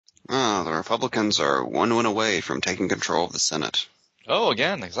the Republicans are one win away from taking control of the Senate. Oh,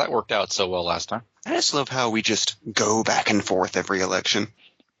 again, because that worked out so well last time. I just love how we just go back and forth every election.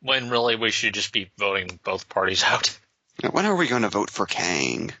 When really we should just be voting both parties out. When are we going to vote for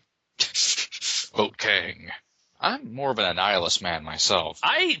Kang? Vote Kang. I'm more of an nihilist man myself.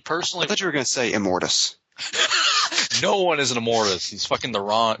 I personally... I thought you were going to say Immortus. No one is an Immortus. He's fucking the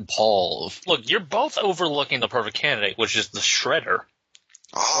Ron Paul. Look, you're both overlooking the perfect candidate, which is the Shredder.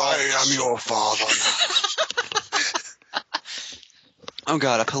 I am your father now. Oh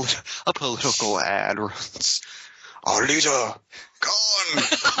god, a political ad runs. Our leader, gone.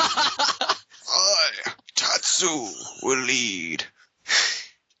 I, Tatsu, will lead.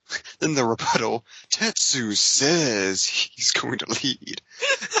 Then the rebuttal, Tetsu says he's going to lead.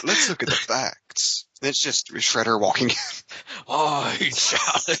 Let's look at the facts. It's just Shredder walking in. I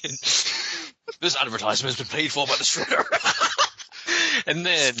challenge. This advertisement has been paid for by the Shredder. And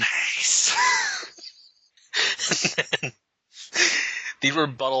then... the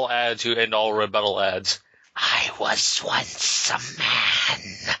rebuttal ad to end all rebuttal ads. I was once a man.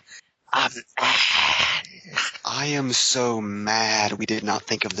 A man. I am so mad we did not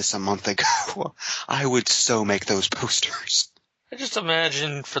think of this a month ago. I would so make those posters. I just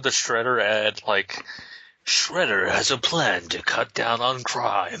imagine for the Shredder ad, like, Shredder has a plan to cut down on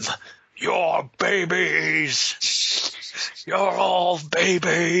crime. You're babies. You're all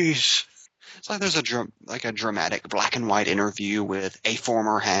babies. It's like there's a dramatic black and white interview with a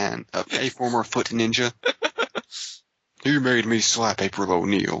former foot ninja. He made me slap April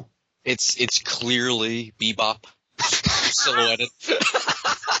O'Neil. It's clearly Bebop silhouetted.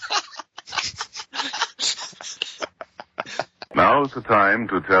 Now's the time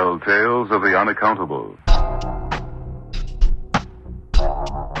to tell tales of the unaccountable.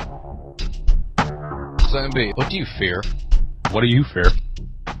 So, MB, what do you fear? What do you fear?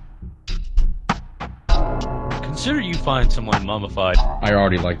 Consider you find someone mummified. I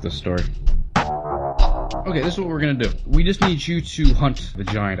already like this story. Okay, this is what we're gonna do. We just need you to hunt the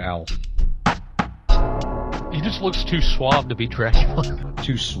giant owl. He just looks too suave to be Dracula.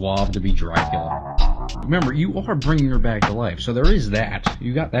 Too suave to be Dracula. Remember, you are bringing her back to life, so there is that.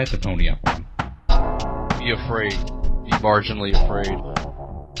 You got that to pony up on. Be afraid. Be marginally afraid.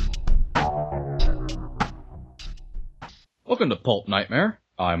 Welcome to Pulp Nightmare.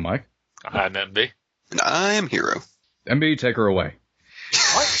 I'm Mike. I'm MB. And I am Hero. MB, take her away.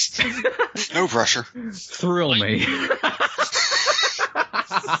 What? No pressure. Thrill me.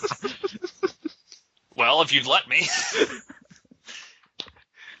 Well, if you'd let me.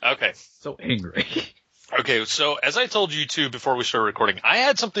 Okay. So angry. Okay, so as I told you two before we started recording, I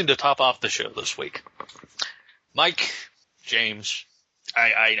had something to top off the show this week. Mike, James,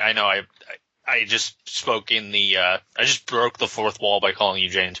 I know I just spoke in the, I just broke the fourth wall by calling you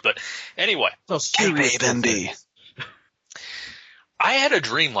James, but anyway. So Hey, babe, MB. I had a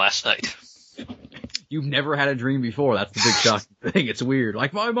dream last night. You've never had a dream before. That's the big shocking thing. It's weird.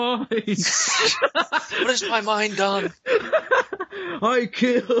 Like my mind. What has my mind done? I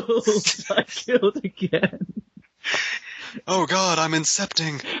killed again. Oh god, I'm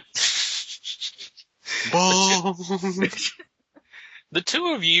incepting. Bomb. The two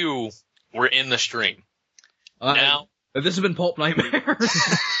of you were in the stream. Now, this has been Pulp Nightmare.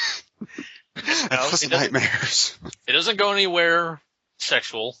 Nightmares. It doesn't go anywhere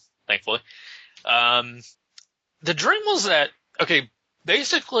sexual, thankfully. The dream was that, okay,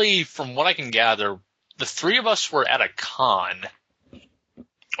 basically from what I can gather, the three of us were at a con.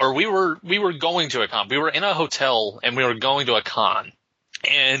 Or we were going to a con. We were in a hotel and we were going to a con.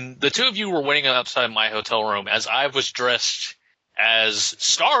 And the two of you were waiting outside my hotel room as I was dressed as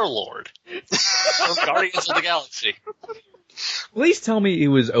Star-Lord from Guardians of the Galaxy. Please tell me it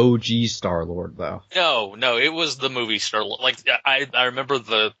was OG Star-Lord, though. No, it was the movie Star-Lord. Like, I remember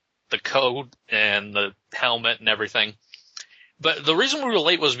the code and the helmet and everything. But the reason we were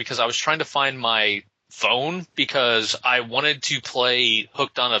late was because I was trying to find my phone because I wanted to play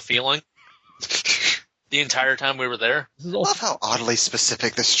Hooked on a Feeling the entire time we were there. I love how oddly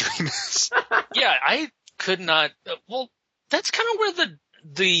specific this stream is. Yeah, I could not. Well, that's kind of where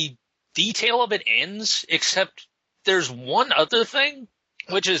the detail of it ends, except there's one other thing,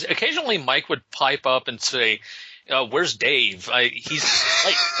 which is occasionally Mike would pipe up and say, where's Dave? He's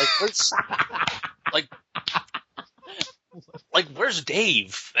where's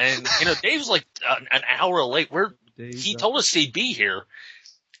Dave? And, Dave's like an hour late. He told us he'd be here.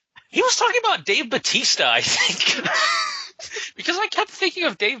 He was talking about Dave Bautista, I think. Because I kept thinking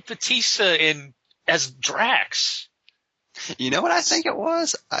of Dave Bautista as Drax. You know what I think it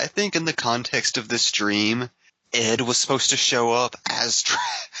was? I think in the context of this dream, Ed was supposed to show up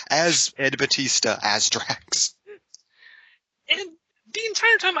as Ed Batista as Drax. And the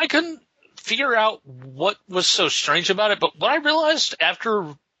entire time I couldn't figure out what was so strange about it, but what I realized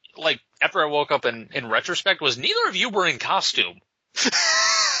after I woke up in retrospect was neither of you were in costume.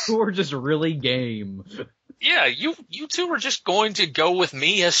 Who are just really game. Yeah, you two were just going to go with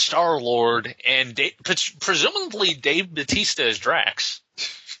me as Star-Lord and presumably Dave Bautista as Drax,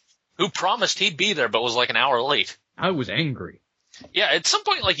 who promised he'd be there but was like an hour late. I was angry. Yeah, at some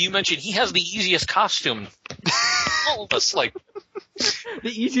point, like you mentioned, he has the easiest costume. All of us, like... The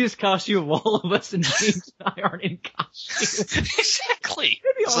easiest costume of all of us, and James and I aren't in costume. Exactly.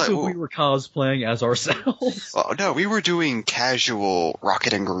 Maybe also if we were cosplaying as ourselves. Oh, no, we were doing casual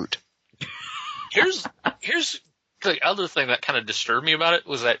Rocket and Groot. Here's the other thing that kind of disturbed me about it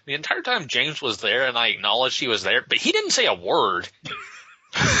was that the entire time James was there and I acknowledged he was there, but he didn't say a word.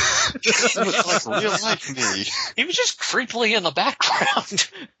 It was like real life me. He was just creepily in the background.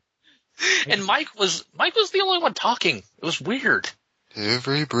 And Mike was the only one talking. It was weird.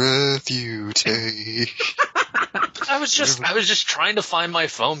 Every breath you take. I was just trying to find my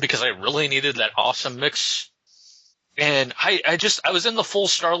phone because I really needed that awesome mix. And I was in the full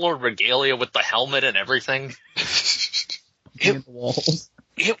Star-Lord regalia with the helmet and everything. The walls.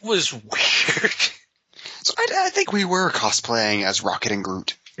 It was weird. So I think we were cosplaying as Rocket and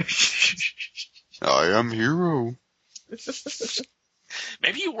Groot. I am hero.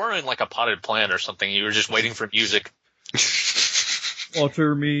 Maybe you were in like a potted plant or something. You were just waiting for music.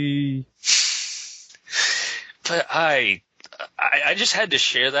 Water me. But I just had to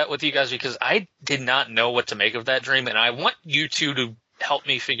share that with you guys because I did not know what to make of that dream, and I want you two to help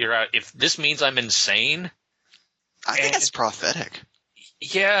me figure out if this means I'm insane. I think it's prophetic.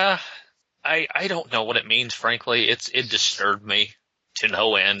 Yeah, I don't know what it means, frankly. It disturbed me to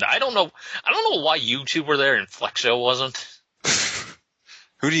no end. I don't know why you two were there and Flexo wasn't.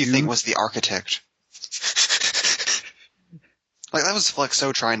 Who do you think was the architect? Like, that was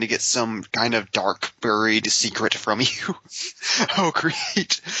Flexo trying to get some kind of dark, buried secret from you. Oh,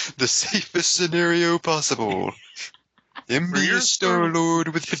 create the safest scenario possible. MB Star-Lord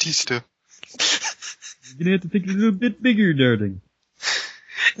with Batista. You're gonna have to think a little bit bigger, darling.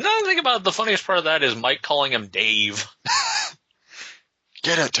 Another thing about the funniest part of that is Mike calling him Dave.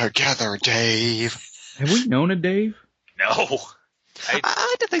 Get it together, Dave. Have we known a Dave? No. I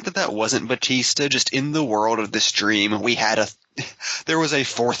like to think that wasn't Batista. Just in the world of this dream, there was a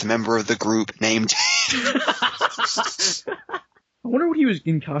fourth member of the group named Dave. I wonder what he was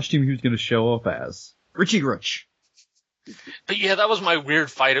in costume he was going to show up as. Richie Rich. But yeah, that was my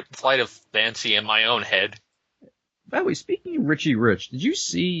weird flight of fancy in my own head. By the way, speaking of Richie Rich, did you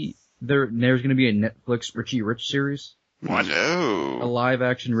see there's going to be a Netflix Richie Rich series? What? No. A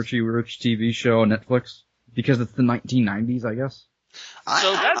live-action Richie Rich TV show on Netflix? Because it's the 1990s, I guess.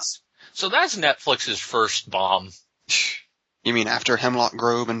 So that's Netflix's first bomb. You mean after Hemlock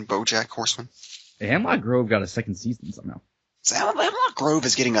Grove and BoJack Horseman? Hey, Hemlock Grove got a second season somehow. So Hemlock Grove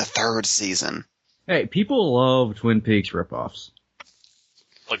is getting a third season. Hey, people love Twin Peaks ripoffs.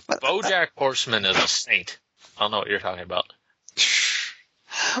 Like, BoJack Horseman is a saint. I don't know what you're talking about.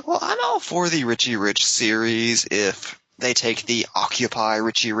 Well, I'm all for the Richie Rich series if they take the Occupy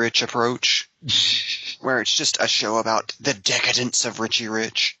Richie Rich approach, where it's just a show about the decadence of Richie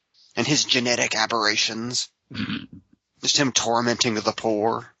Rich and his genetic aberrations. Just him tormenting the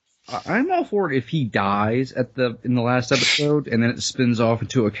poor. I'm all for it if he dies in the last episode, and then it spins off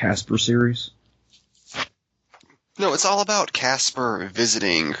into a Casper series. No, it's all about Casper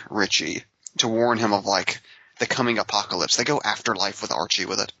visiting Richie to warn him of, like, the coming apocalypse. They go afterlife with Archie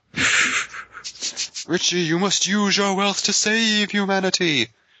with it. Richie, you must use your wealth to save humanity.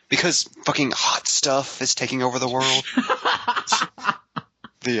 Because fucking hot stuff is taking over the world.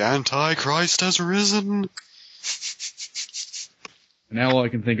 The Antichrist has risen. Now all I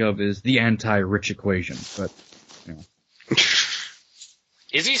can think of is the anti-Rich equation, but, you know.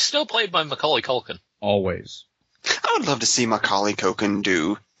 Is he still played by Macaulay Culkin? Always. I would love to see Macaulay Culkin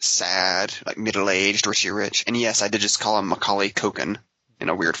do sad, like middle-aged Richie Rich. And yes, I did just call him Macaulay Culkin in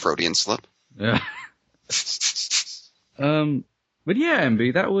a weird Freudian slip. Yeah. But yeah,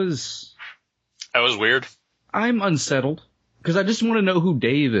 MB, that was weird. I'm unsettled because I just want to know who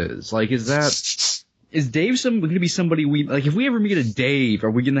Dave is. Like, is Dave going to be somebody like, if we ever meet a Dave,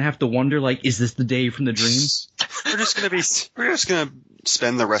 are we going to have to wonder, like, is this the Dave from the dream? We're just going to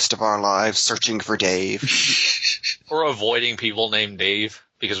spend the rest of our lives searching for Dave. Or avoiding people named Dave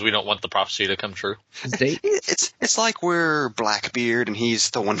because we don't want the prophecy to come true. Dave? It's like we're Blackbeard and he's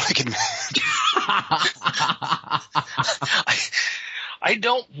the one-legged man. I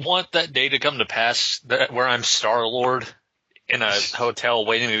don't want that day to come to pass where I'm Star-Lord in a hotel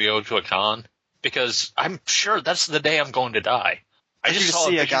waiting to go to a con, because I'm sure that's the day I'm going to die. I just saw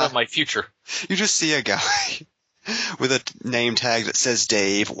a picture of my future. You just see a guy with a name tag that says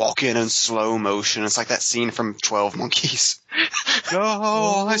Dave walk in slow motion. It's like that scene from 12 Monkeys.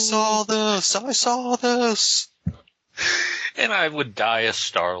 Oh, I saw this. And I would die as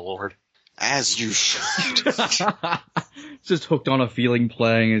Star-Lord. As you should. Just hooked on a feeling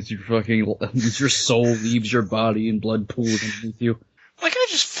playing as your soul leaves your body and blood pools underneath you. Like, I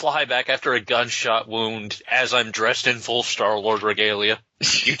just fly back after a gunshot wound as I'm dressed in full Star-Lord regalia.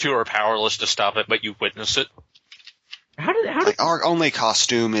 You two are powerless to stop it, but you witness it. How did our only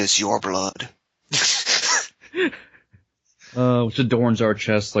costume is your blood. Which adorns our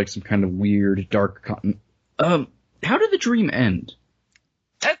chest like some kind of weird dark cotton. How did the dream end?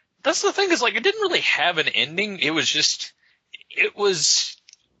 That's the thing, is like, it didn't really have an ending. It was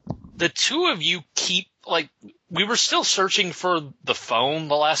the two of you we were still searching for the phone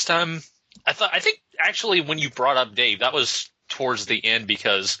the last time. I think actually when you brought up Dave, that was towards the end,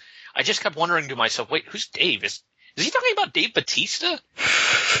 because I just kept wondering to myself, wait, who's Dave? Is he talking about Dave Bautista?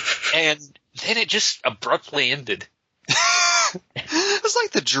 And then it just abruptly ended. It's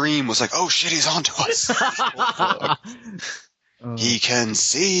like the dream was like, oh shit, he's onto us. He can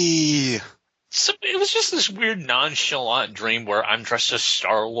see. So it was just this weird nonchalant dream where I'm dressed as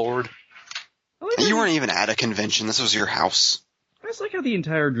Star-Lord. You weren't even at a convention. This was your house. I just like how the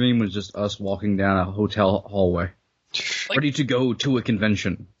entire dream was just us walking down a hotel hallway, ready to go to a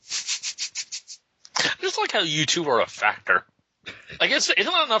convention. Just like how you two are a factor. I guess it's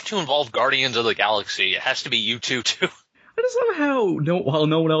not enough to involve Guardians of the Galaxy. It has to be you two, too. I just love how, while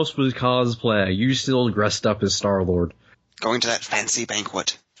no one else was cosplay, you still dressed up as Star-Lord. Going to that fancy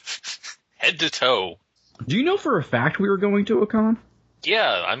banquet. Head to toe. Do you know for a fact we were going to a con?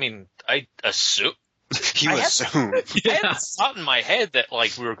 Yeah, I mean, I assume. You assume. I had a thought in my head that,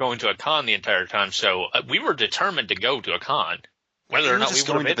 like, we were going to a con the entire time, so we were determined to go to a con. Whether or not we were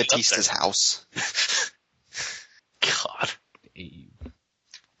going to Batista's house. God. Dave.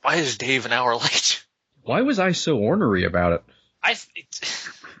 Why is Dave an hour late? Why was I so ornery about it?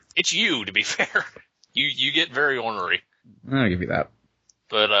 It's you, to be fair. You get very ornery. I'll give you that.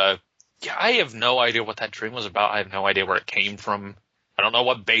 But, yeah, I have no idea what that dream was about. I have no idea where it came from. I don't know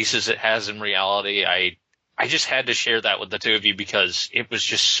what basis it has in reality. I just had to share that with the two of you because it was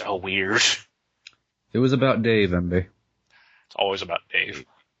just so weird. It was about Dave, MB. It's always about Dave.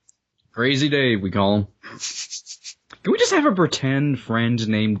 Crazy Dave, we call him. Can we just have a pretend friend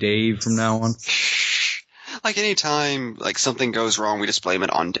named Dave from now on? Like, anytime, something goes wrong, we just blame it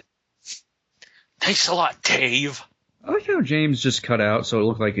on Dave. Thanks a lot, Dave. I like how James just cut out so it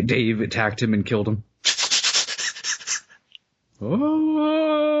looked like Dave attacked him and killed him.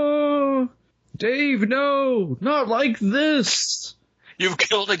 Oh, Dave, no, not like this. You've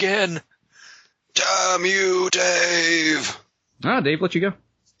killed again. Damn you, Dave. Dave let you go.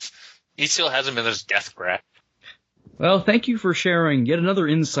 He still has him in his death grasp. Well, thank you for sharing yet another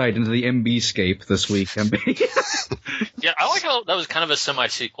insight into the MB-scape this week, MB. Yeah, I like how that was kind of a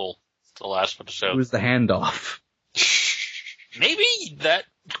semi-sequel to the last episode. It was the handoff. Maybe that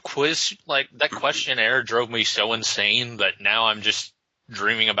quiz, that questionnaire drove me so insane that now I'm just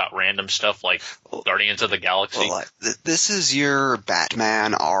dreaming about random stuff like Guardians of the Galaxy. Well, this is your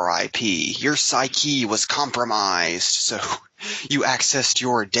Batman R.I.P. Your psyche was compromised, so you accessed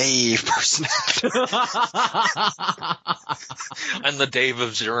your Dave personality. I'm the Dave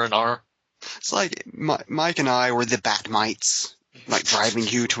of Ziranar. It's like Mike and I were the Batmites, driving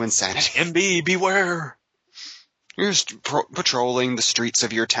you to insanity. MB, beware! You're just patrolling the streets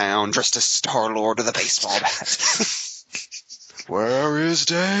of your town, dressed as Star-Lord with a baseball bat. Where is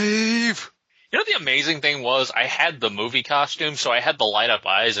Dave? You know, the amazing thing was I had the movie costume, so I had the light-up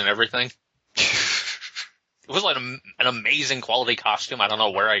eyes and everything. It was like an amazing quality costume. I don't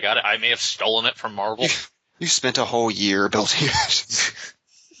know where I got it. I may have stolen it from Marvel. You spent a whole year building it.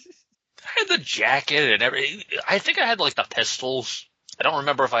 I had the jacket and everything. I think I had, the pistols. I don't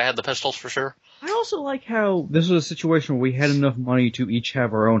remember if I had the pistols for sure. I also like how this was a situation where we had enough money to each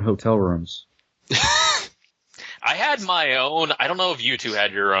have our own hotel rooms. I had my own. I don't know if you two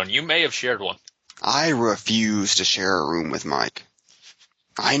had your own. You may have shared one. I refuse to share a room with Mike.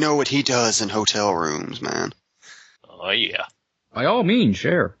 I know what he does in hotel rooms, man. Oh, yeah. By all means,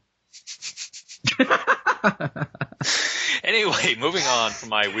 share. Anyway, moving on from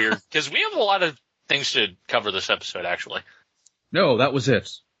my weird... Because we have a lot of things to cover this episode, actually. No, that was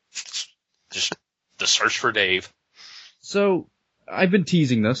it. Just the search for Dave. So, I've been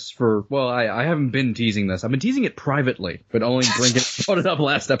teasing this for, well, I haven't been teasing this. I've been teasing it privately, but only brought it up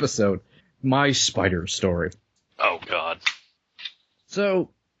last episode. My spider story. Oh, God. So,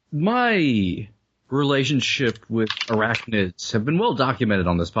 my relationship with arachnids have been well documented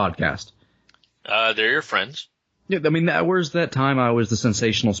on this podcast. They're your friends. Yeah, I mean, where's that time I was the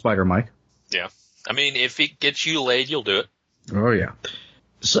sensational Spider Mike? Yeah. I mean, if it gets you laid, you'll do it. Oh, yeah.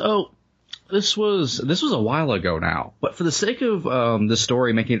 So, this was a while ago now, but for the sake of the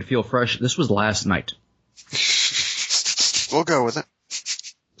story making it feel fresh, this was last night. We'll go with it.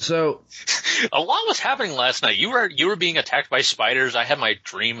 So, a lot was happening last night. You were being attacked by spiders. I had my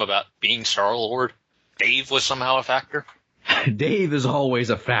dream about being Star-Lord. Dave was somehow a factor. Dave is always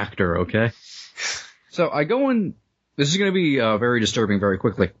a factor, okay? So I go in. This is going to be very disturbing very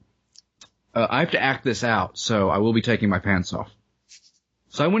quickly. I have to act this out, so I will be taking my pants off.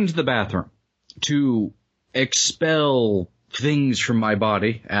 So I went into the bathroom to expel things from my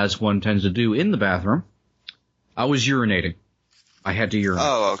body, as one tends to do in the bathroom. I was urinating. I had to urinate.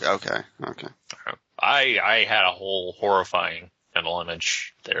 Oh, okay. I had a whole horrifying mental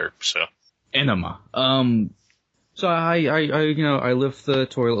image there, so. Enema. So I lift the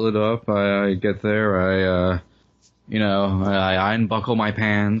toilet lid up, I get there, I unbuckle my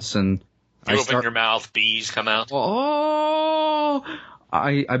pants, and you open your mouth, bees come out. Oh!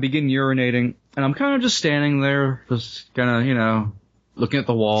 I begin urinating, and I'm kind of just standing there, just kind of, looking at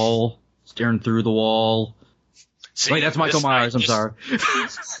the wall, staring through the wall. Wait, that's Michael Myers, I'm sorry.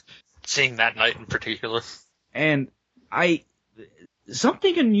 Seeing that night in particular. And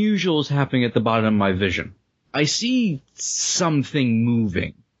something unusual is happening at the bottom of my vision. I see something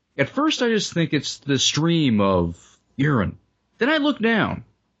moving. At first I just think it's the stream of urine. Then I look down,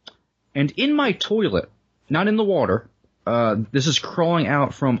 and in my toilet, not in the water, this is crawling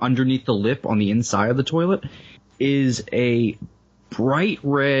out from underneath the lip on the inside of the toilet, is a bright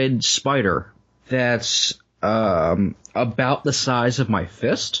red spider that's about the size of my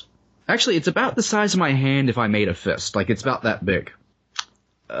fist. Actually, it's about the size of my hand if I made a fist. Like, it's about that big.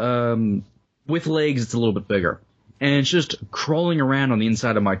 With legs, it's a little bit bigger. And it's just crawling around on the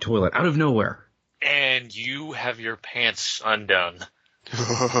inside of my toilet, out of nowhere. And you have your pants undone.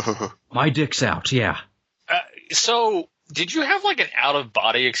 My dick's out, yeah. So, did you have like an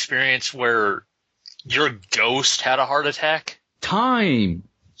out-of-body experience where your ghost had a heart attack? Time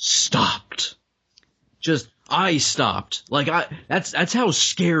stopped. I stopped. Like, that's how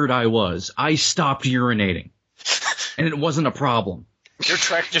scared I was. I stopped urinating. And it wasn't a problem. Your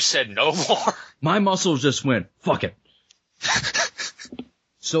track just said no more? My muscles just went, fuck it.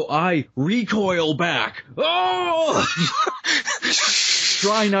 So I recoil back. Oh!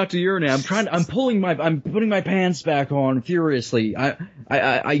 Try not to urinate. I'm putting my pants back on furiously.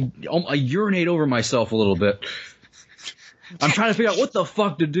 I urinate over myself a little bit. I'm trying to figure out what the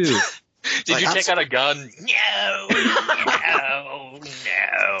fuck to do. Did you take out a gun? No.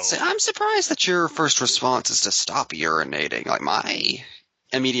 So I'm surprised that your first response is to stop urinating. Like, my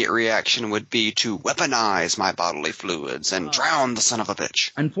immediate reaction would be to weaponize my bodily fluids and drown the son of a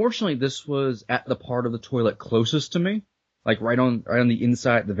bitch. Unfortunately, this was at the part of the toilet closest to me, like right on the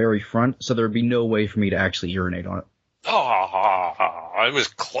inside, the very front, so there would be no way for me to actually urinate on it. Oh, I was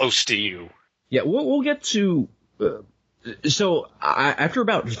close to you. Yeah, we'll get to... So, after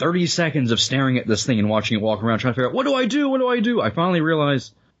about 30 seconds of staring at this thing and watching it walk around trying to figure out, what do I do? I finally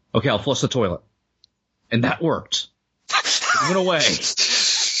realized, okay, I'll flush the toilet. And that worked. It went away.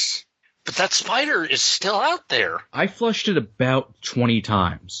 But that spider is still out there. I flushed it about 20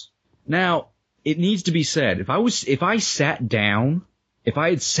 times. Now, it needs to be said, if I had sat down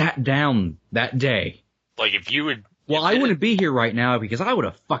that day. Like if you would... Well, I wouldn't be here right now because I would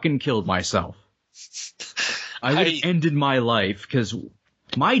have fucking killed myself. I would have ended my life, because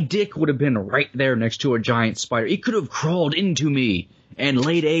my dick would have been right there next to a giant spider. It could have crawled into me and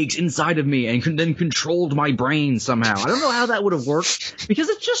laid eggs inside of me and then controlled my brain somehow. I don't know how that would have worked, because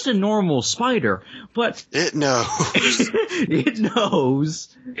it's just a normal spider, but... It knows. It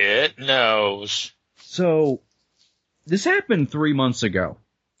knows. It knows. So, this happened 3 months ago.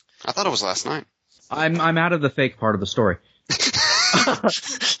 I thought it was last night. I'm out of the fake part of the story.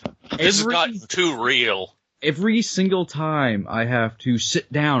 This has gotten too real. Every single time I have to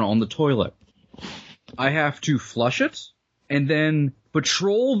sit down on the toilet, I have to flush it and then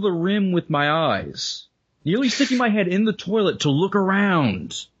patrol the rim with my eyes, nearly sticking my head in the toilet to look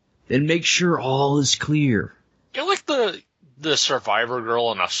around and make sure all is clear. You're like the survivor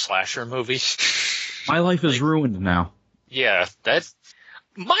girl in a slasher movie. My life is ruined now. Yeah, that's...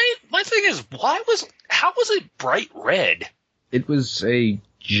 My thing is, how was it bright red? It was a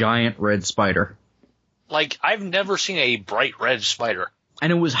giant red spider. Like, I've never seen a bright red spider.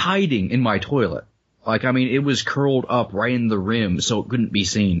 And it was hiding in my toilet. Like, I mean, it was curled up right in the rim, so it couldn't be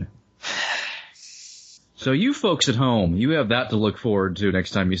seen. So you folks at home, you have that to look forward to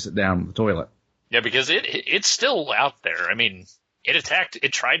next time you sit down in the toilet. Yeah, because it's still out there. I mean, it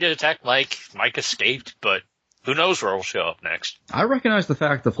tried to attack Mike. Mike escaped, but who knows where it'll show up next. I recognize the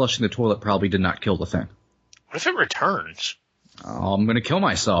fact that flushing the toilet probably did not kill the thing. What if it returns? Oh, I'm gonna kill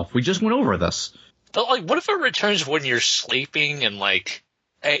myself. We just went over this. But, like, what if it returns when you're sleeping and, like,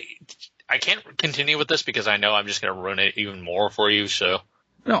 hey, I can't continue with this because I know I'm just going to ruin it even more for you, so.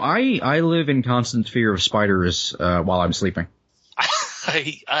 No, I live in constant fear of spiders while I'm sleeping.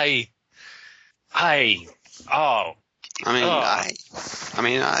 I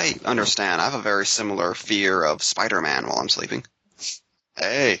understand. I have a very similar fear of Spider-Man while I'm sleeping.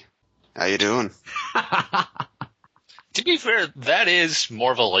 Hey, how you doing? To be fair, that is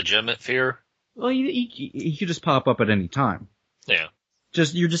more of a legitimate fear. Well, he could just pop up at any time. Yeah.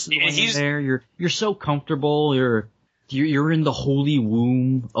 You're just laying there. You're so comfortable. You're in the holy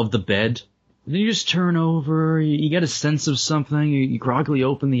womb of the bed. And then you just turn over. You get a sense of something. You groggily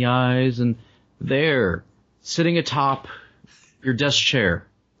open the eyes, and there, sitting atop your desk chair,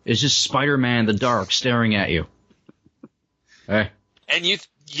 is just Spider-Man in the dark staring at you. Hey. And you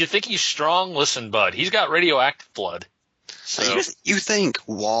think he's strong? Listen, bud, he's got radioactive blood. So. You think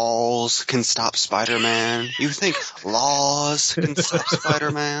walls can stop Spider-Man? You think laws can stop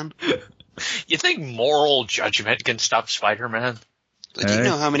Spider-Man? You think moral judgment can stop Spider-Man? Do you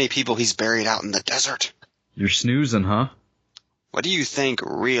know how many people he's buried out in the desert? You're snoozing, huh? What do you think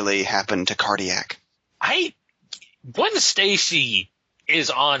really happened to Cardiac? Gwen Stacy is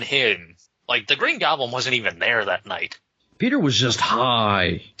on him. Like, the Green Goblin wasn't even there that night. Peter was just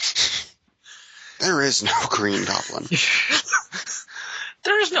high. There is no Green Goblin.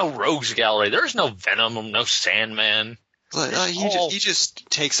 There is no Rogues Gallery. There is no Venom, no Sandman. He just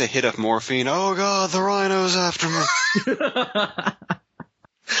takes a hit of morphine. Oh god, the rhino's after me.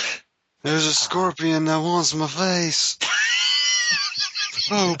 There's a scorpion that wants my face.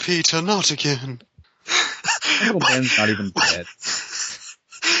 Oh, Peter, not again. Uncle Ben's not even dead.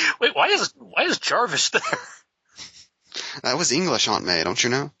 Wait, why is Jarvis there? That was English, Aunt May, don't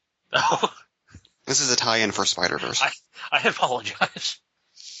you know? Oh. This is a tie-in for Spider-Verse. I apologize.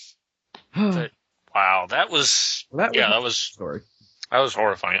 But, wow, that was story. That was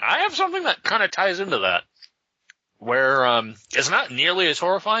horrifying. I have something that kind of ties into that, where it's not nearly as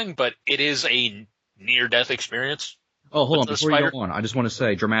horrifying, but it is a near-death experience. Oh, hold on, before you go on, I just want to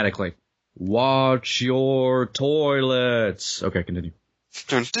say dramatically, watch your toilets. Okay, continue.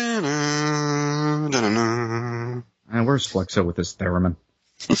 Dun, dun, dun, dun, dun. And where's Flexo with this theremin?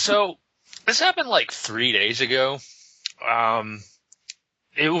 So, this happened like 3 days ago. I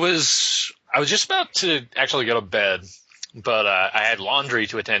was just about to actually go to bed, but I had laundry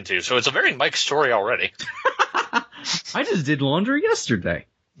to attend to, so it's a very Mike story already. I just did laundry yesterday.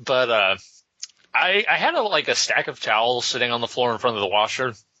 But I had a stack of towels sitting on the floor in front of the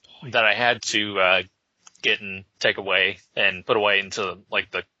washer that I had to get and take away and put away into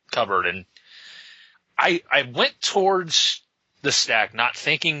the cupboard, and I went towards the stack not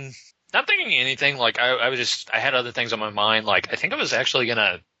thinking anything. Like I had other things on my mind. Like I think I was actually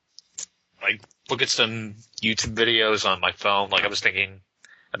gonna look at some YouTube videos on my phone. Like I was thinking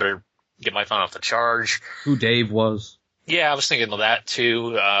I better get my phone off the charge. Who Dave was. Yeah, I was thinking of that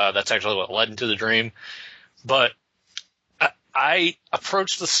too. That's actually what led into the dream. But I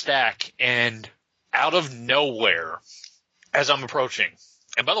approached the stack, and out of nowhere, as I'm approaching,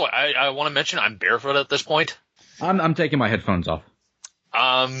 and by the way, I want to mention I'm barefoot at this point. I'm taking my headphones off.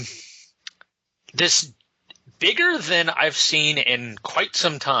 This bigger than I've seen in quite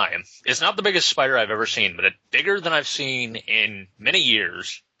some time. It's not the biggest spider I've ever seen, but it's bigger than I've seen in many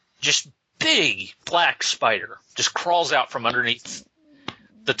years. Just big black spider just crawls out from underneath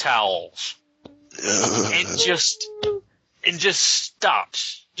the towels and just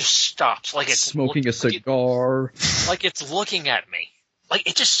stops. Just stops like it's smoking a cigar. Like it's looking at me. Like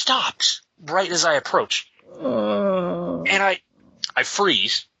it just stops right as I approach. And I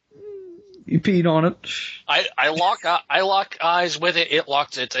freeze. You peed on it. I lock eyes with it. It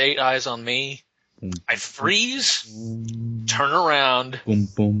locks its 8 eyes on me. I freeze, turn around, boom,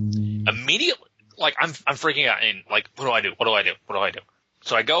 boom. Immediately, like I'm freaking out, and like, what do I do? What do I do? What do I do?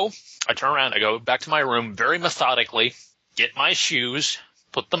 So I turn around, I go back to my room very methodically, get my shoes,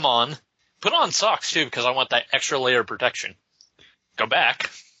 put them on, put on socks too, because I want that extra layer of protection. Go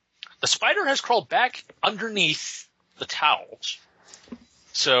back. The spider has crawled back underneath the towels.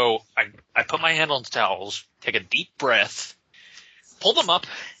 So I put my hand on the towels, take a deep breath, pull them up,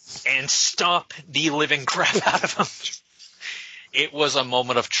 and stomp the living crap out of him. It was a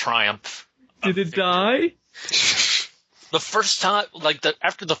moment of triumph. Did it die? The first time,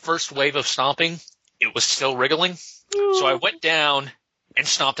 after the first wave of stomping, it was still wriggling. So I went down and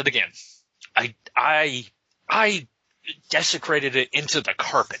stomped it again. I desecrated it into the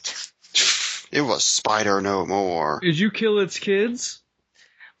carpet. It was Spider no more. Did you kill its kids?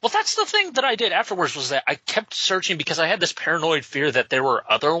 Well, that's the thing that I did afterwards, was that I kept searching because I had this paranoid fear that there were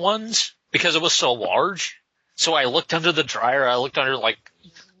other ones because it was so large. So I looked under the dryer. I looked under,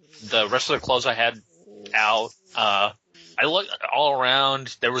 the rest of the clothes I had out. I looked all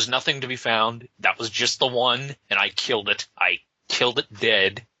around. There was nothing to be found. That was just the one, and I killed it. I killed it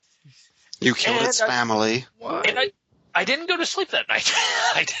dead. You killed its family. What? And I didn't go to sleep that night.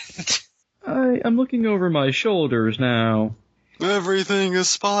 I didn't. I'm looking over my shoulders now. Everything is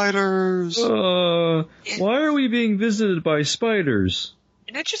spiders. Why are we being visited by spiders?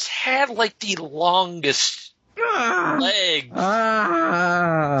 And it just had, the longest legs.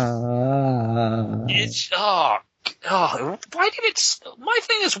 It's, why did it, my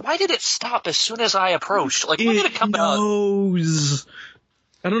thing is, why did it stop as soon as I approached? When did it come out? It knows.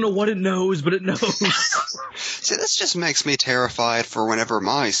 I don't know what it knows, but it knows. See, this just makes me terrified for whenever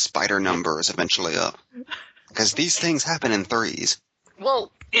my spider number is eventually up. Because these things happen in threes.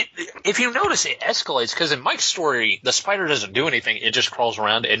 Well, if you notice, it escalates, because in Mike's story, the spider doesn't do anything, it just crawls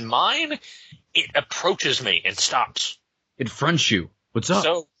around. In mine, it approaches me and stops. It fronts you. What's up?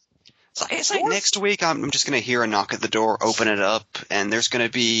 So, it's like next week I'm just going to hear a knock at the door, open it up, and there's going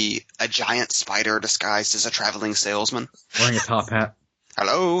to be a giant spider disguised as a traveling salesman. Wearing a top hat.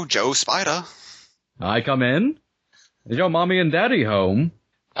 Hello, Joe Spider. I come in? Is your mommy and daddy home?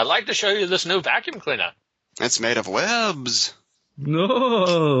 I'd like to show you this new vacuum cleaner. It's made of webs.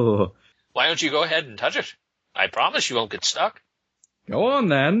 No. Why don't you go ahead and touch it? I promise you won't get stuck. Go on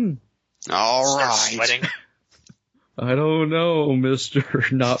then. All Start right. sweating. I don't know, Mr.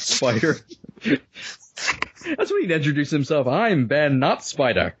 Not Spider. That's when he'd introduce himself. I'm Ben Not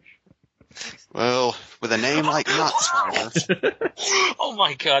Spider. Well, with a name like Not Spider. Oh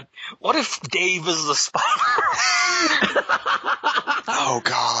my god. What if Dave is the spider? Oh,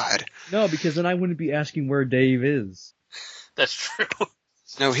 God. No, because then I wouldn't be asking where Dave is. That's true.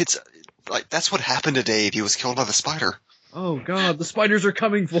 No, that's what happened to Dave. He was killed by the spider. Oh God, the spiders are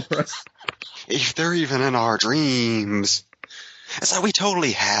coming for us. If they're even in our dreams. It's like we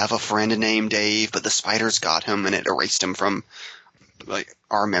totally have a friend named Dave, but the spiders got him and it erased him from,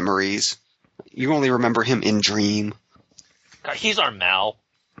 our memories. You only remember him in dream. God, he's our Mal.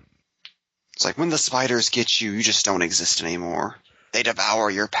 It's like when the spiders get you, you just don't exist anymore. They devour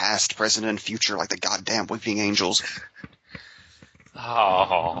your past, present, and future like the goddamn weeping angels.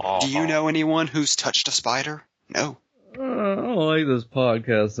 Oh. Do you know anyone who's touched a spider? No. I don't like this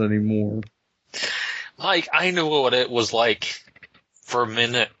podcast anymore. Mike, I knew what it was like for a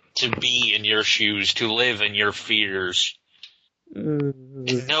minute to be in your shoes, to live in your fears. To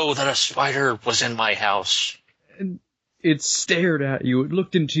know that a spider was in my house. It stared at you. It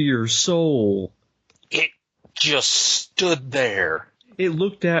looked into your soul. It just stood there. It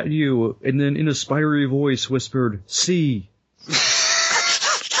looked at you and then in a spidery voice whispered, "See."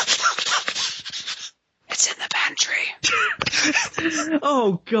 It's in the pantry.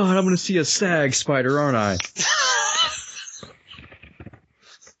 Oh God, I'm gonna see a stag spider, aren't I?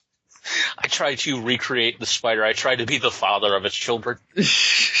 I tried to recreate the spider. I tried to be the father of its children.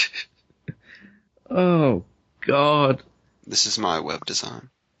 Oh God. This is my web design.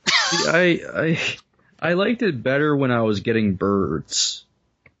 See, I liked it better when I was getting birds.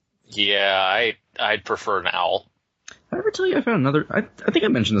 Yeah, I'd prefer an owl. Did I ever tell you I found another... I think I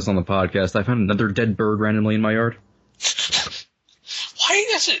mentioned this on the podcast. I found another dead bird randomly in my yard. Why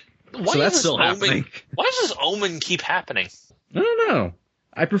does it... Why So that's does still this happening. Why does this omen keep happening? I don't know.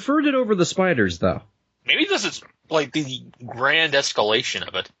 I preferred it over the spiders, though. Maybe this is, the grand escalation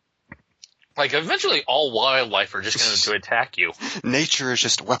of it. Eventually all wildlife are just going to attack you. Nature is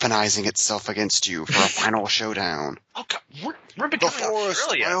just weaponizing itself against you for a final showdown. Oh, God, we're The becoming forest,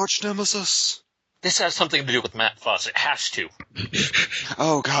 Australia. my arch nemesis. This has something to do with Matt Fuss. It has to.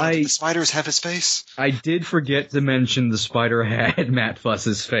 Oh, God, did the spiders have his face? I did forget to mention the spider had Matt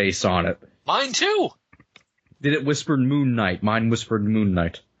Fuss's face on it. Mine, too. Did it whisper Moon Knight? Mine whispered Moon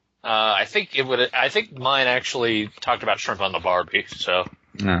Knight. I think mine actually talked about Shrimp on the Barbie, so.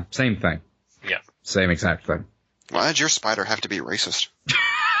 Nah, same thing. Yeah. Same exact thing. Why'd your spider have to be racist?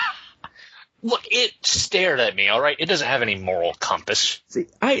 Look, it stared at me, alright? It doesn't have any moral compass.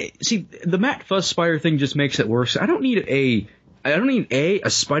 See, the Matt Fuss spider thing just makes it worse. I don't need a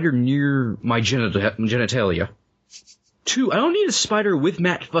spider near my genitalia. 2, I don't need a spider with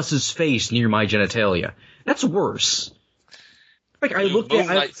Matt Fuss's face near my genitalia. That's worse. Like, I looked at...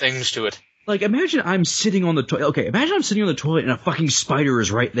 Moonlight things to it. Like, imagine I'm sitting on the toilet. Okay, imagine I'm sitting on the toilet and a fucking spider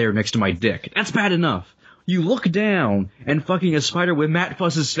is right there next to my dick. That's bad enough. You look down and fucking a spider with Matt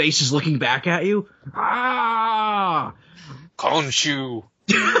Fuss's face is looking back at you. Ah! Khonshu.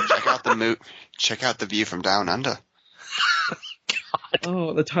 Check out the view from down under.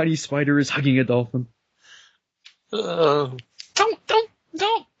 Oh, the tiny spider is hugging a dolphin. Don't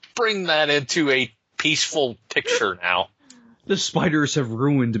bring that into a peaceful picture now. The spiders have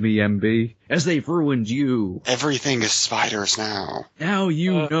ruined me, MB, as they've ruined you. Everything is spiders now. Now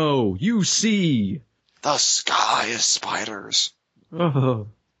you know. You see. The sky is spiders. Oh,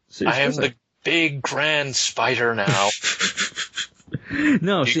 I am the big grand spider now.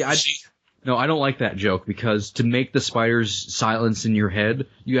 No, see, I don't like that joke, because to make the spiders silence in your head,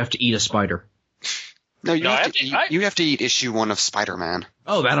 you have to eat a spider. No, you have to eat issue 1 of Spider-Man.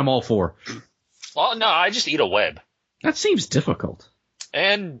 Oh, that I'm all for. Well, no, I just eat a web. That seems difficult.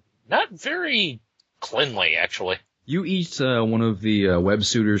 And not very cleanly, actually. You eat one of the web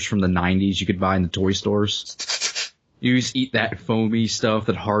suitors from the 90s you could buy in the toy stores. You just eat that foamy stuff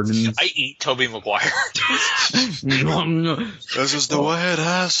that hardens. I eat Tobey Maguire. This is the way it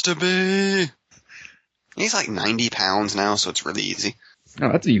has to be. He's like 90 pounds now, so it's really easy.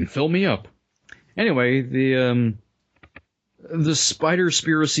 Oh, that didn't even fill me up. Anyway, the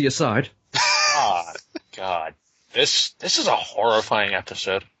spider-spiracy aside. God. This is a horrifying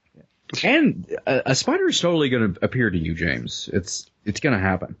episode. And a spider is totally going to appear to you, James. It's going to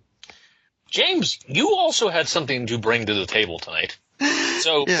happen. James, you also had something to bring to the table tonight.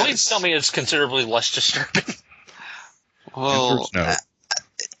 So Yes. Please tell me it's considerably less disturbing. Well, No.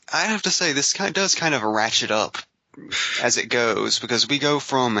 I have to say, this does kind of ratchet up as it goes, because we go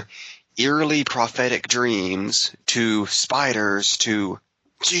from eerily prophetic dreams to spiders to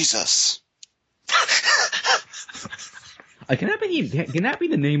Jesus. Can that be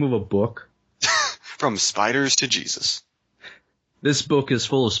the name of a book? From spiders to Jesus. This book is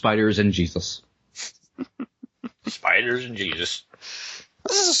full of spiders and Jesus. Spiders and Jesus.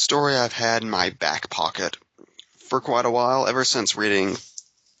 This is a story I've had in my back pocket for quite a while, ever since reading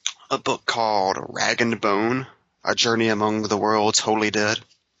a book called Rag and Bone, A Journey Among the World's Holy Dead,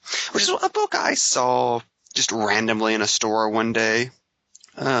 which is a book I saw just randomly in a store one day.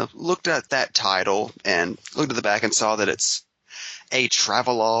 Looked at that title and looked at the back and saw that it's a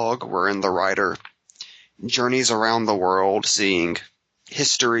travelogue wherein the writer journeys around the world seeing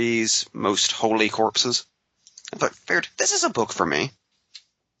history's most holy corpses. I thought, this is a book for me.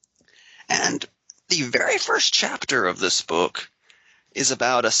 And the very first chapter of this book is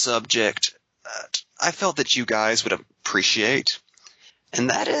about a subject that I felt that you guys would appreciate, and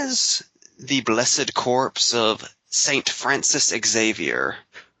that is the blessed corpse of Saint Francis Xavier,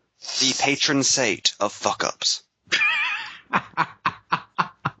 the patron saint of fuck-ups.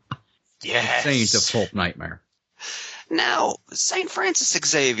 Yes. Saint of Pulp Nightmare. Now, Saint Francis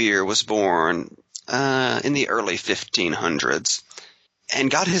Xavier was born in the early 1500s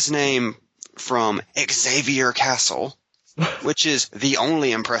and got his name from Xavier Castle, which is the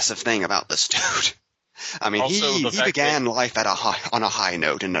only impressive thing about this dude. I mean, Also, he began life on a high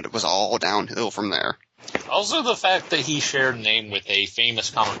note, and it was all downhill from there. Also the fact that he shared a name with a famous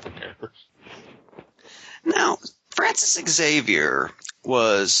comic book character. Now, Francis Xavier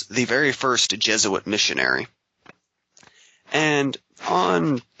was the very first Jesuit missionary. And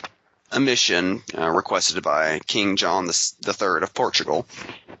on a mission requested by King John III of Portugal,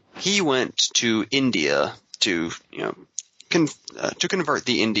 he went to India to convert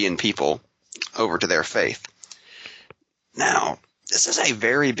the Indian people over to their faith. Now, this is a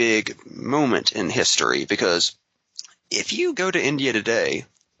very big moment in history, because if you go to India today,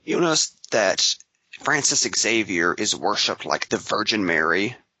 you'll notice that Francis Xavier is worshipped like the Virgin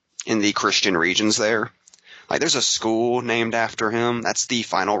Mary in the Christian regions there. Like, there's a school named after him. That's the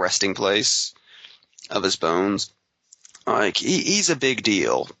final resting place of his bones. Like, he's a big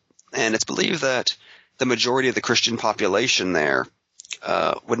deal. And it's believed that the majority of the Christian population there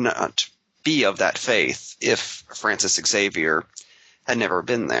would not be of that faith if Francis Xavier had never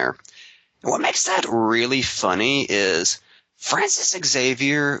been there. And what makes that really funny is Francis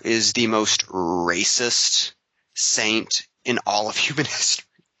Xavier is the most racist saint in all of human history.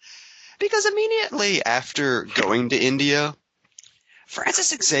 Because immediately after going to India,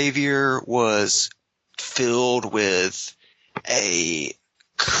 Francis Xavier was filled with a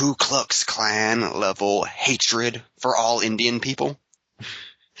Ku Klux Klan level hatred for all Indian people.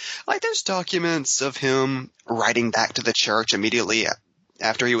 Like, there's documents of him writing back to the church immediately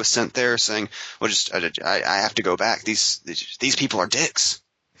after he was sent there, saying, "Well, just I have to go back. These people are dicks."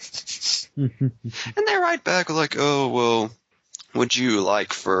 And they write back like, "Oh, well, would you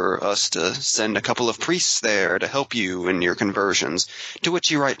like for us to send a couple of priests there to help you in your conversions?" To which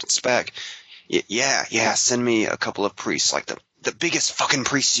he writes back, "Yeah, send me a couple of priests, like the biggest fucking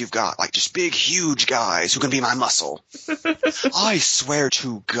priests you've got, like just big, huge guys who can be my muscle." I swear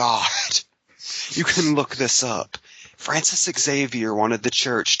to God, you can look this up. Francis Xavier wanted the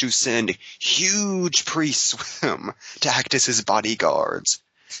church to send huge priests with him to act as his bodyguards,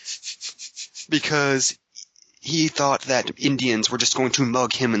 because he thought that Indians were just going to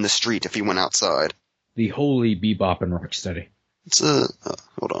mug him in the street if he went outside. The holy Bebop and Rocksteady. It's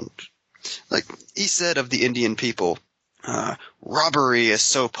hold on. Like, he said of the Indian people, robbery is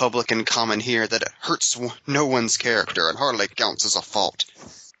so public and common here that it hurts no one's character and hardly counts as a fault.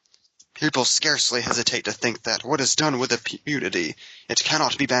 People scarcely hesitate to think that what is done with impunity it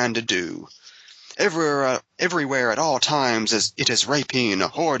cannot be banned to do. Everywhere at all times it is rapine,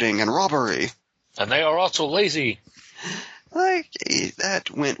 hoarding, and robbery. And they are also lazy. Like, that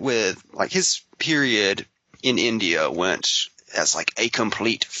went with, like, his period in India went as, like, a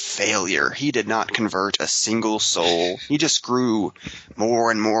complete failure. He did not convert a single soul. He just grew more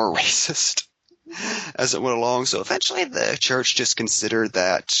and more racist as it went along. So eventually the church just considered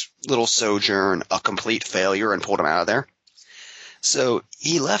that little sojourn a complete failure and pulled him out of there. So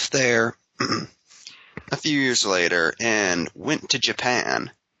he left there a few years later and went to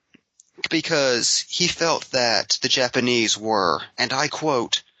Japan because he felt that the Japanese were, and I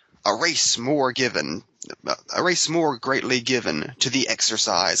quote, a race more greatly given to the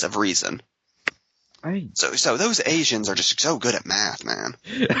exercise of reason. So those Asians are just so good at math, man.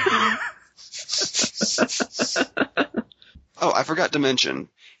 Oh, I forgot to mention,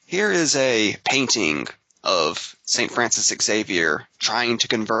 here is a painting of St. Francis Xavier trying to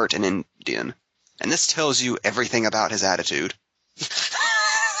convert an Indian, and this tells you everything about his attitude.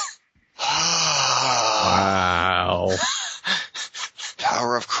 Wow.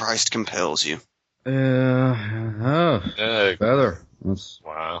 Power of Christ compels you. Feather. That's...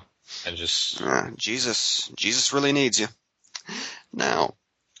 Wow. And just... Jesus really needs you. Now,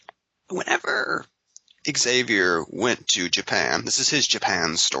 whenever Xavier went to Japan, this is his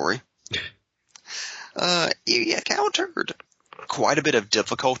Japan story, he encountered quite a bit of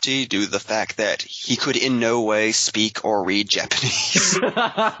difficulty due to the fact that he could in no way speak or read Japanese.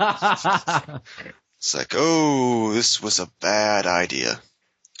 It's like, oh, this was a bad idea.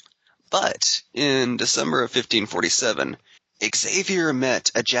 But in December of 1547, Xavier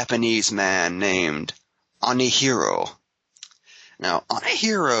met a Japanese man named Anihiro. Now,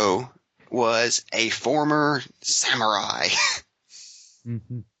 Anihiro was a former samurai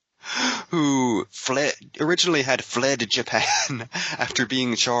who originally had fled Japan after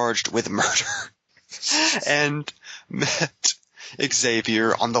being charged with murder and met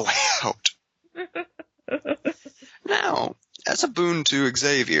Xavier on the way out. Now, as a boon to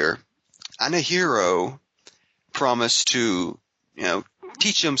Xavier, Anihiro promised to,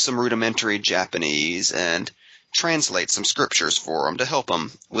 teach him some rudimentary Japanese and translate some scriptures for him to help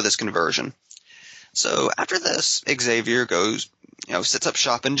him with his conversion. So after this, Xavier goes, sets up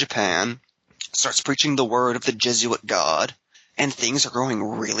shop in Japan, starts preaching the word of the Jesuit God, and things are going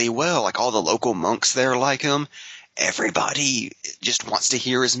really well. Like, all the local monks there like him. Everybody just wants to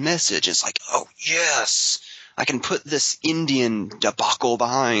hear his message. It's like, oh, yes, I can put this Indian debacle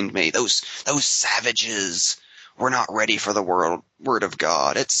behind me. Those savages were not ready for the word of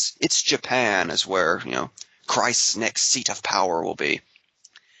God. It's Japan is where, Christ's next seat of power will be.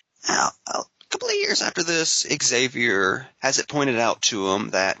 Now, a couple of years after this, Xavier has it pointed out to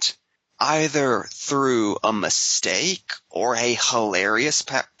him that either through a mistake or a hilarious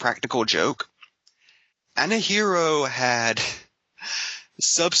practical joke, Anihiro had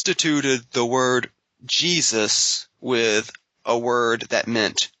substituted the word Jesus with a word that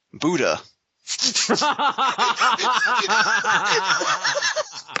meant Buddha.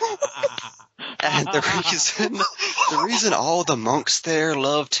 And the reason all the monks there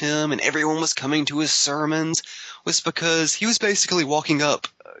loved him and everyone was coming to his sermons was because he was basically walking up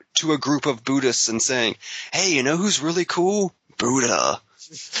to a group of Buddhists and saying, hey, you know who's really cool? Buddha.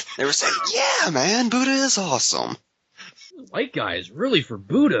 They were saying, yeah, man, Buddha is awesome. White guy is really for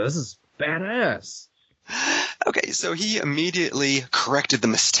Buddha. This is badass. Okay, so he immediately corrected the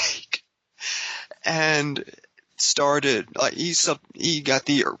mistake and started, he got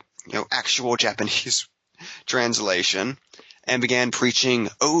the, actual Japanese translation and began preaching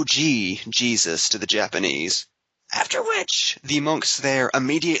OG Jesus to the Japanese, after which the monks there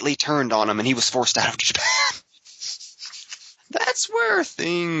immediately turned on him and he was forced out of Japan. that's where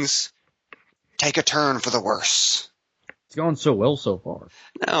things take a turn for the worse. It's gone so well so far.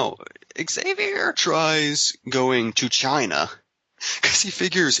 Now, Xavier tries going to China, because he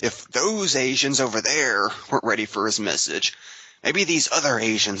figures if those Asians over there weren't ready for his message, maybe these other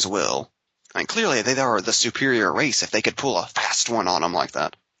Asians will. I mean, clearly they are the superior race if they could pull a fast one on him like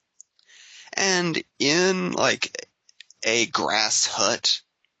that. And in, like, a grass hut,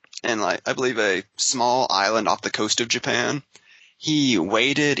 and, like, I believe a small island off the coast of Japan, he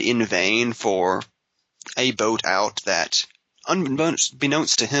waited in vain for a boat out that,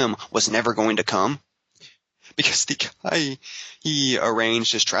 unbeknownst to him, was never going to come. Because the guy he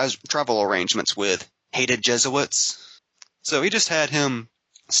arranged his travel arrangements with hated Jesuits. So he just had him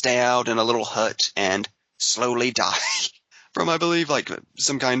stay out in a little hut and slowly die from, I believe, like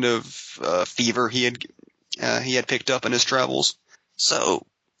some kind of fever he had picked up in his travels. So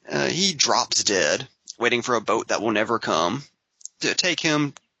he drops dead, waiting for a boat that will never come to take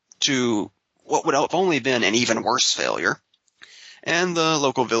him to what would have only been an even worse failure. And the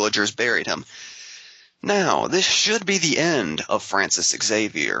local villagers buried him. Now, this should be the end of Francis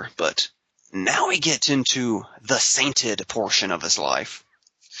Xavier, but now we get into the sainted portion of his life,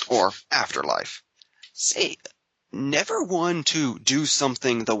 or afterlife. Say, never one to do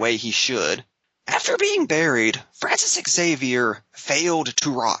something the way he should. After being buried, Francis Xavier failed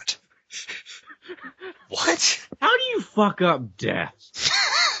to rot. What? How do you fuck up death?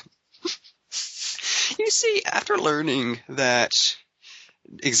 You see, after learning that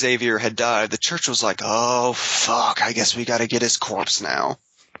Xavier had died, the church was like, oh, fuck, I guess we gotta get his corpse now.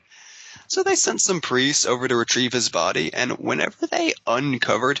 So they sent some priests over to retrieve his body, and whenever they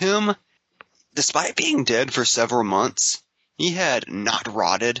uncovered him, despite being dead for several months, he had not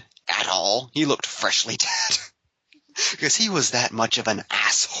rotted at all. He looked freshly dead. Because he was that much of an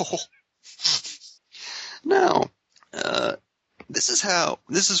asshole. Now, this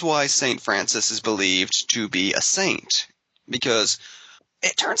is why St. Francis is believed to be a saint. Because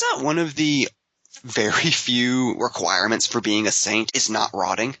it turns out one of the very few requirements for being a saint is not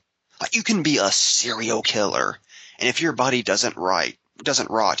rotting. Like, you can be a serial killer, and if your body doesn't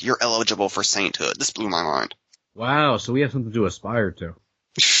rot, you're eligible for sainthood. This blew my mind. Wow, so we have something to aspire to.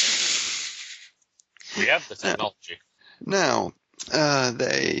 We have the technology. Now,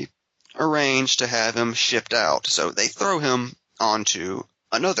 they arrange to have him shipped out, so they throw him onto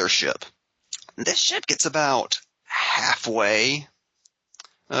another ship. This ship gets about halfway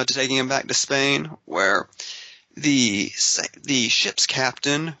to taking him back to Spain, where the ship's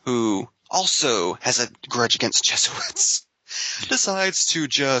captain, who also has a grudge against Jesuits, decides to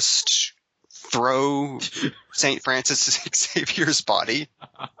just throw St. Francis Xavier's body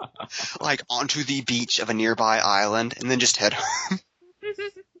like onto the beach of a nearby island and then just head home.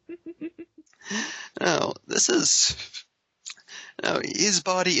 His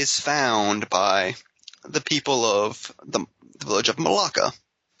body is found by the people of the village of Malacca.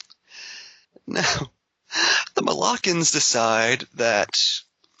 Now, the Moluccans decide that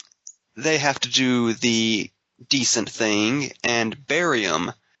they have to do the decent thing and bury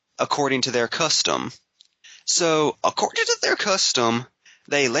him according to their custom. So, according to their custom,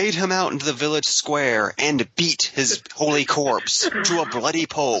 they laid him out into the village square and beat his holy corpse to a bloody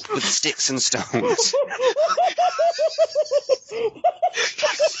pulp with sticks and stones.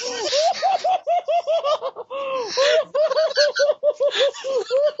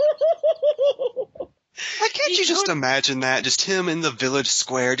 Can't you just imagine that? Just him in the village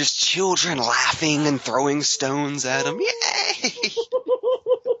square, just children laughing and throwing stones at him. Yay!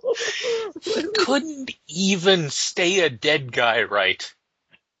 He couldn't even stay a dead guy right.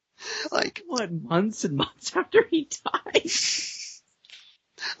 Like, What, months and months after he died?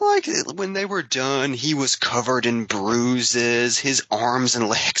 like, when they were done, he was covered in bruises, his arms and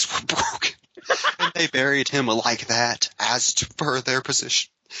legs were broken. And they buried him like that, as per their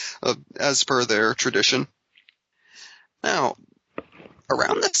tradition. Now,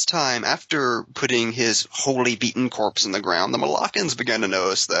 around this time, after putting his wholly beaten corpse in the ground, the Moluccans began to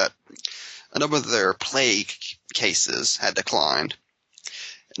notice that a number of their plague cases had declined.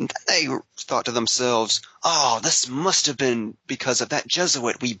 And they thought to themselves, oh, this must have been because of that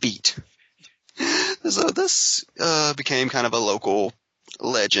Jesuit we beat. So this became kind of a local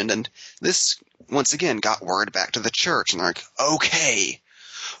legend, and this, once again, got word back to the church, and they're like, okay,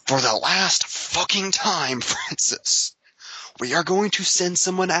 for the last fucking time, Francis, we are going to send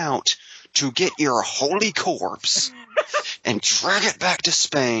someone out to get your holy corpse and drag it back to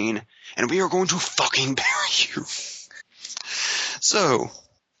Spain, and we are going to fucking bury you. So,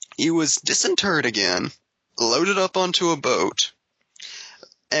 he was disinterred again, loaded up onto a boat,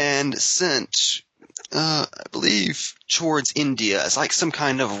 and sent I believe, towards India as like some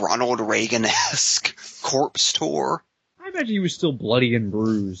kind of Ronald Reagan-esque corpse tour. I imagine he was still bloody and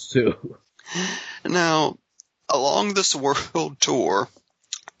bruised, too. Now, along this world tour,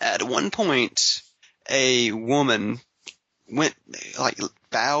 at one point, a woman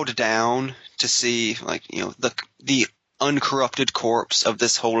bowed down to see, the uncorrupted corpse of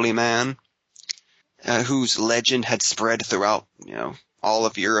this holy man, whose legend had spread throughout, all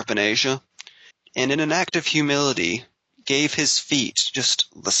of Europe and Asia. And in an act of humility, gave his feet just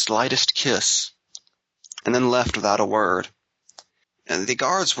the slightest kiss, and then left without a word. And the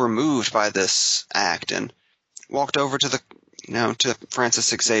guards were moved by this act and walked over to to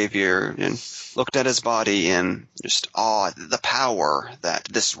Francis Xavier and looked at his body in just awe at the power that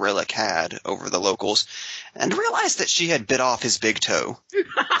this relic had over the locals, and realized that she had bit off his big toe.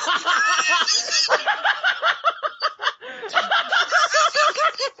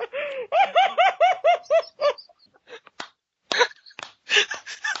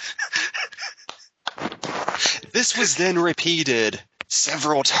 This was then repeated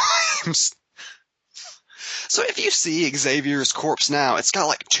several times. So if you see Xavier's corpse now, it's got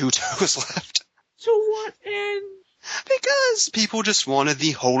like 2 toes left. To what end? Because people just wanted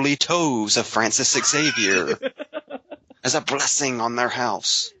the holy toes of Francis Xavier as a blessing on their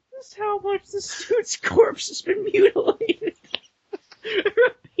house. That's how much this dude's corpse has been mutilated.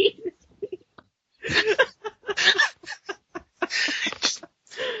 Repeatedly.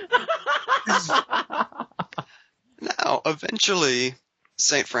 Now, eventually,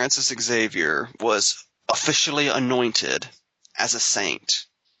 St. Francis Xavier was officially anointed as a saint.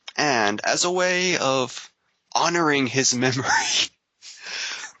 And as a way of honoring his memory,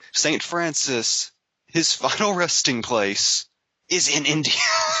 St. Francis, his final resting place, is in India.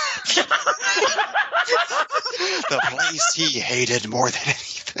 The place he hated more than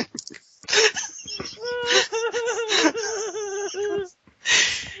anything.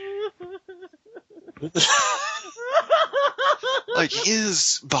 Like,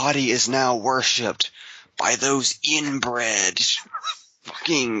 his body is now worshipped by those inbred,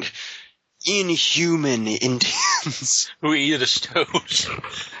 fucking inhuman Indians. Who eat his toes.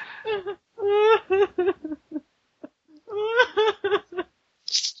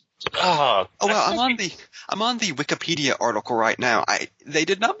 Oh well, I'm on the Wikipedia article right now. They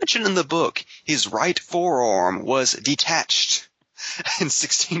did not mention in the book his right forearm was detached in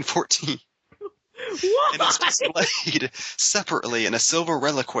 1614. Why? And it's displayed separately in a silver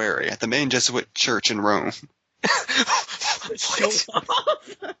reliquary at the main Jesuit church in Rome.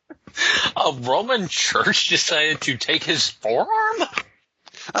 A Roman church decided to take his forearm?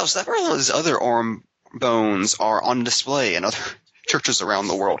 Oh, several of his other arm bones are on display in other churches around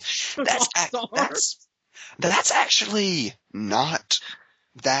the world. That's actually not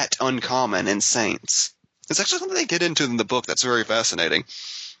that uncommon in saints. It's actually something they get into in the book that's very fascinating.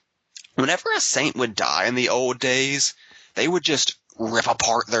 Whenever a saint would die in the old days, they would just rip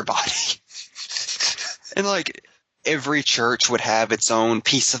apart their body. And every church would have its own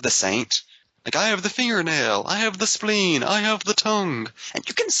piece of the saint. Like, I have the fingernail, I have the spleen, I have the tongue. And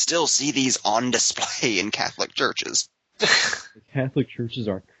you can still see these on display in Catholic churches. The Catholic churches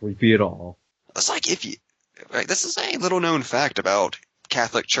aren't creepy at all. It's like this is a little known fact about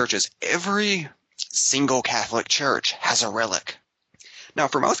Catholic churches. Every single Catholic church has a relic. Now,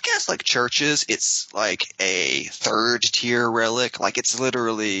 for most Catholic churches, it's like a third-tier relic. Like, it's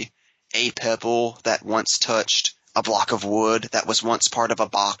literally a pebble that once touched a block of wood that was once part of a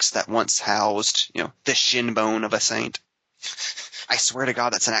box that once housed, the shin bone of a saint. I swear to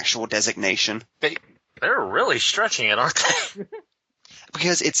God, that's an actual designation. They're really stretching it, aren't they?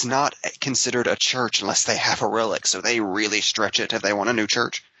 Because it's not considered a church unless they have a relic, so they really stretch it if they want a new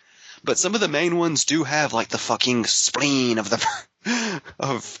church. But some of the main ones do have, the fucking spleen of the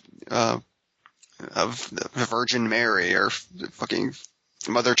of the Virgin Mary or fucking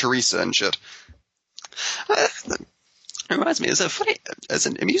Mother Teresa and shit. It reminds me, as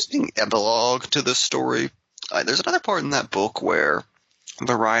an amusing epilogue to this story, there's another part in that book where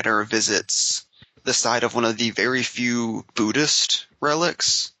the writer visits the site of one of the very few Buddhist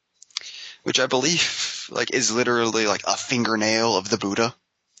relics, which I believe is literally a fingernail of the Buddha.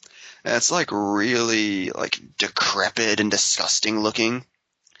 And it's really decrepit and disgusting looking.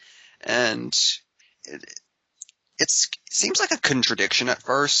 And it seems like a contradiction at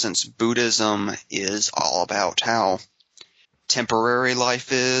first, since Buddhism is all about how temporary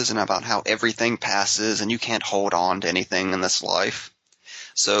life is and about how everything passes and you can't hold on to anything in this life.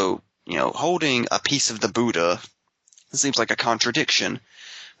 So, holding a piece of the Buddha seems like a contradiction.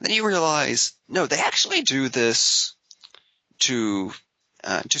 Then you realize, no, they actually do this to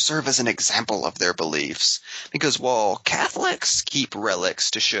to serve as an example of their beliefs. Because while Catholics keep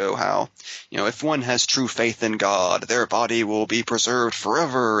relics to show how, if one has true faith in God, their body will be preserved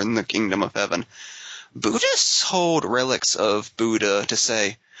forever in the kingdom of heaven, Buddhists hold relics of Buddha to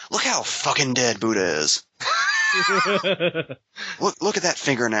say, look how fucking dead Buddha is. Look at that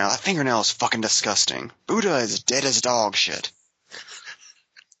fingernail. That fingernail is fucking disgusting. Buddha is dead as dog shit.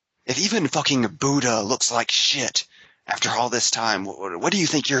 If even fucking Buddha looks like shit after all this time, what do you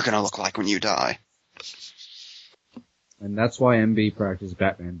think you're gonna look like when you die? And that's why MB practiced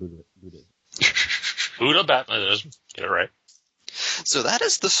Batman Buddhism. Buddha Batmanism. Get it right. So that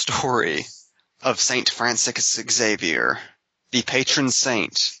is the story of Saint Francis Xavier, the patron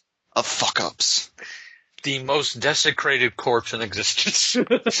saint of fuck-ups. The most desecrated corpse in existence.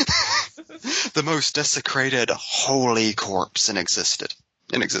 The most desecrated holy corpse in existence.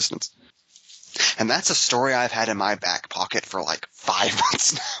 And that's a story I've had in my back pocket for like 5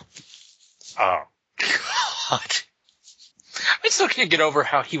 months now. Oh, God. I still can't get over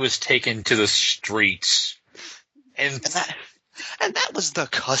how he was taken to the streets. And that was the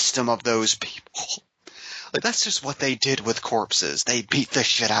custom of those people. Like, that's just what they did with corpses. They beat the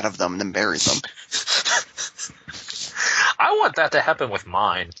shit out of them and then buried them. I want that to happen with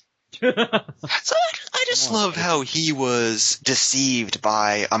mine. So I just love how he was deceived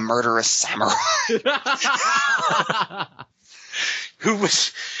by a murderous samurai. Who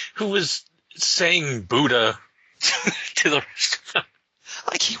was saying Buddha to the rest of them.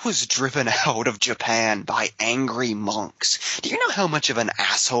 Like, he was driven out of Japan by angry monks. Do you know how much of an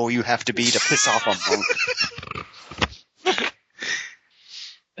asshole you have to be to piss off a monk?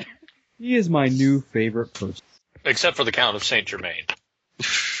 He is my new favorite person. Except for the Count of Saint Germain.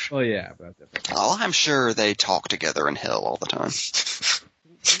 Oh yeah, but Oh, I'm sure they talk together in hell all the time. is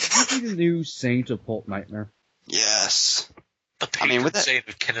he the new saint of Pulp Nightmare? Yes. The patron with that- saint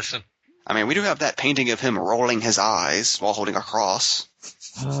of Kinnison. I mean, we do have that painting of him rolling his eyes while holding a cross.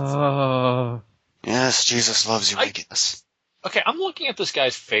 Yes, Jesus loves you, I guess. Okay, I'm looking at this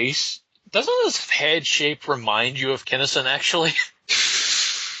guy's face. Doesn't his head shape remind you of Kinnison, actually?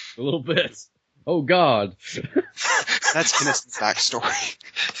 A little bit. Oh God. That's Kinnison's backstory.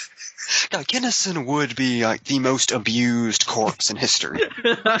 God, Kinnison would be like the most abused corpse in history.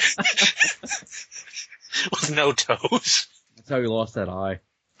 With no toes. That's how he lost that eye.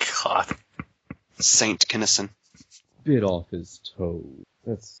 God. Saint Kinnison. Bit off his toe.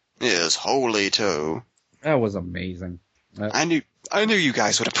 His holy toe. That was amazing. I knew you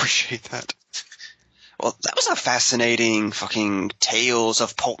guys would appreciate that. Well, that was a fascinating fucking Tales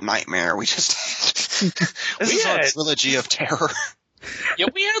of Pulp Nightmare we just had. This is our trilogy of terror. Yeah,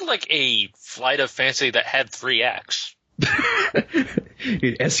 we had like a Flight of Fancy that had 3 acts.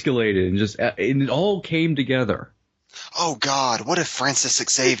 It escalated and it all came together. Oh God, what if Francis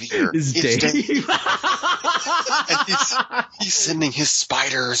Xavier Is Dave? And he's sending his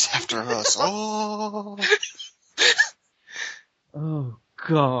spiders after us. Oh. Oh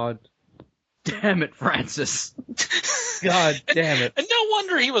God. Damn it, Francis. God damn it. And no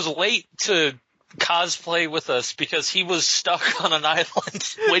wonder he was late to cosplay with us, because he was stuck on an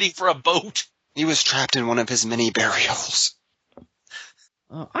island waiting for a boat. He was trapped in one of his many burials.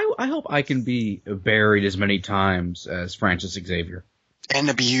 I hope I can be buried as many times as Francis Xavier. And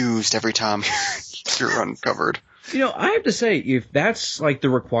abused every time you're uncovered. I have to say, if that's like the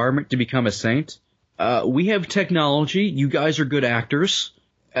requirement to become a saint, we have technology. You guys are good actors.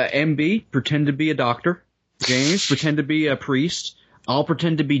 MB, pretend to be a doctor. James, pretend to be a priest. I'll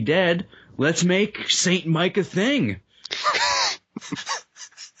pretend to be dead. Let's make Saint Mike a thing.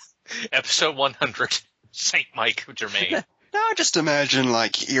 Episode 100. Saint Mike Germain. Now I just imagine,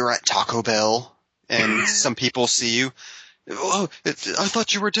 like, you're at Taco Bell, and some people see you. Oh, I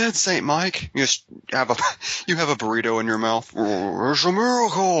thought you were dead, Saint Mike. You have a burrito in your mouth. Oh, it's a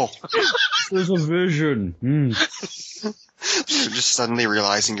miracle. There's a vision. You're just suddenly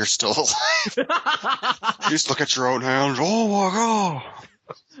realizing you're still alive. You just look at your own hands. Oh my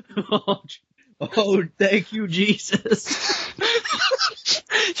God. Oh, thank you, Jesus.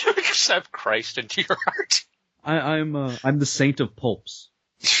 You accept Christ into your heart. I'm the saint of pulps.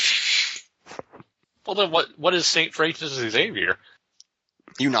 Well, then what is Saint Francis Xavier?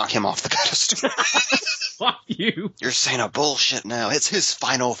 You knock him off the pedestal. Fuck you. You're saying a bullshit now. It's his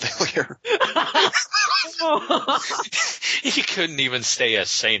final failure. He couldn't even stay a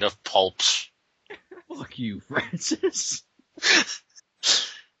saint of pulps. Fuck you, Francis.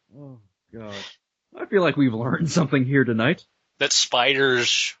 Oh, God. I feel like we've learned something here tonight. That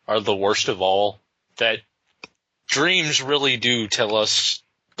spiders are the worst of all. That dreams really do tell us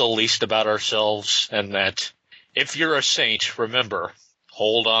the least about ourselves. And that if you're a saint, remember,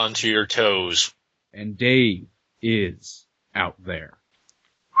 Hold on to your toes. And Dave is out there.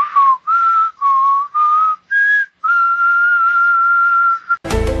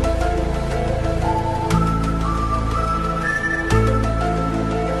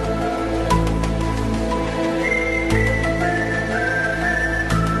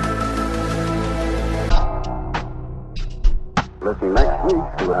 Listen next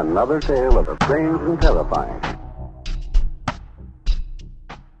week to another tale of the strange and terrifying.